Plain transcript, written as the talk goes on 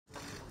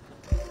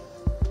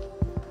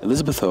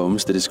Elizabeth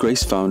Holmes, the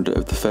disgraced founder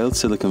of the failed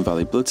Silicon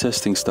Valley blood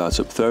testing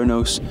startup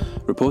Theranos,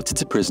 reported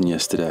to prison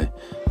yesterday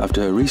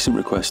after her recent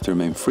request to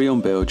remain free on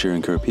bail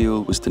during her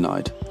appeal was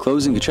denied,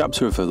 closing a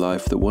chapter of her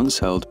life that once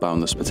held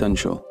boundless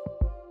potential.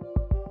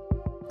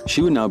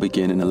 She would now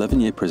begin an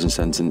 11-year prison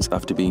sentence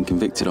after being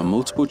convicted on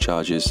multiple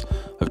charges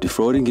of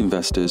defrauding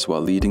investors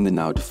while leading the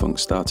now defunct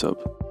startup.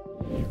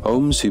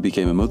 Holmes, who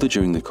became a mother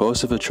during the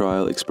course of her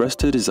trial,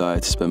 expressed her desire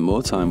to spend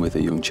more time with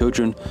her young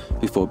children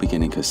before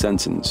beginning her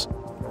sentence.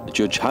 The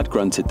judge had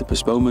granted the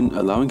postponement,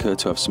 allowing her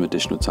to have some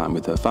additional time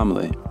with her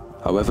family.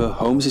 However,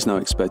 Holmes is now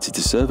expected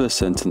to serve her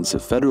sentence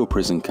at federal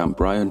prison Camp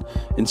Bryan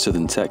in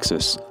southern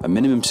Texas, a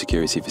minimum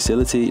security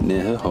facility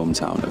near her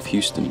hometown of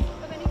Houston.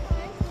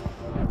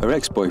 Her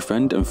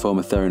ex-boyfriend and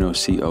former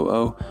Theranos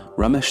COO,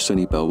 Ramesh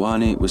Sunny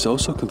Belwani, was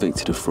also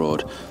convicted of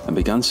fraud and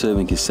began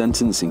serving his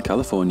sentence in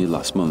California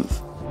last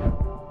month.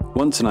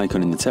 Once an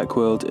icon in the tech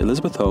world,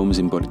 Elizabeth Holmes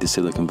embodied the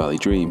Silicon Valley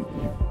dream.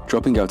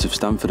 Dropping out of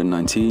Stanford at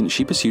 19,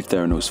 she pursued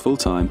Theranos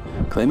full-time,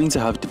 claiming to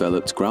have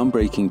developed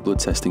groundbreaking blood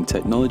testing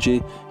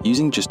technology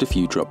using just a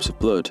few drops of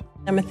blood.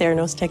 I'm a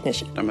Theranos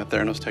technician. I'm a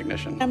Theranos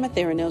technician. I'm a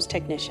Theranos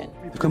technician.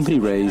 The company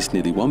raised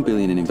nearly $1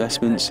 billion in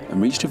investments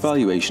and reached a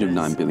valuation of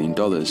 $9 billion,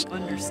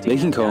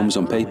 making Holmes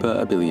on paper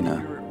a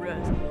billionaire.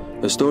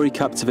 Her story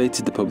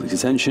captivated the public's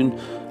attention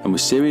and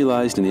was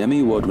serialized in the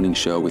Emmy Award-winning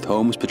show with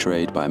Holmes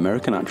portrayed by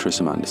American actress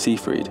Amanda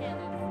Seyfried.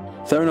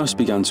 Theranos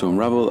began to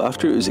unravel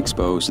after it was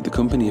exposed that the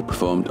company had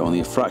performed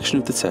only a fraction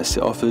of the tests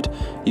it offered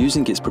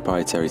using its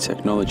proprietary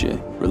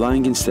technology,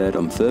 relying instead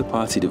on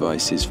third-party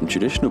devices from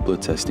traditional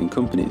blood testing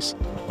companies.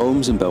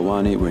 Holmes and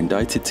Belwani were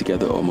indicted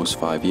together almost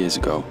 5 years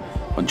ago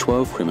on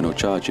 12 criminal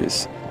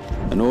charges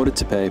and ordered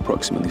to pay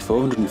approximately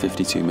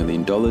 $452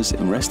 million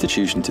in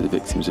restitution to the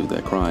victims of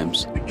their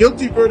crimes. The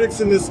guilty verdicts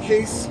in this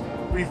case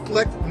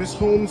reflect Ms.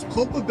 Holmes'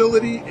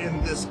 culpability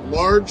in this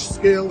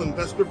large-scale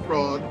investor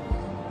fraud,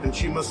 and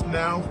she must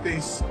now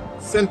face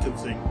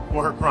sentencing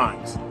for her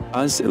crimes.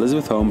 As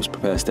Elizabeth Holmes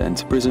prepares to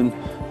enter prison,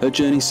 her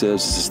journey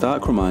serves as a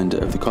stark reminder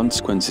of the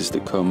consequences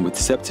that come with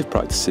deceptive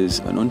practices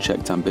and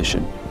unchecked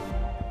ambition.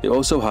 It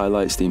also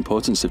highlights the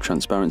importance of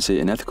transparency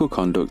and ethical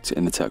conduct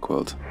in the tech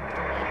world.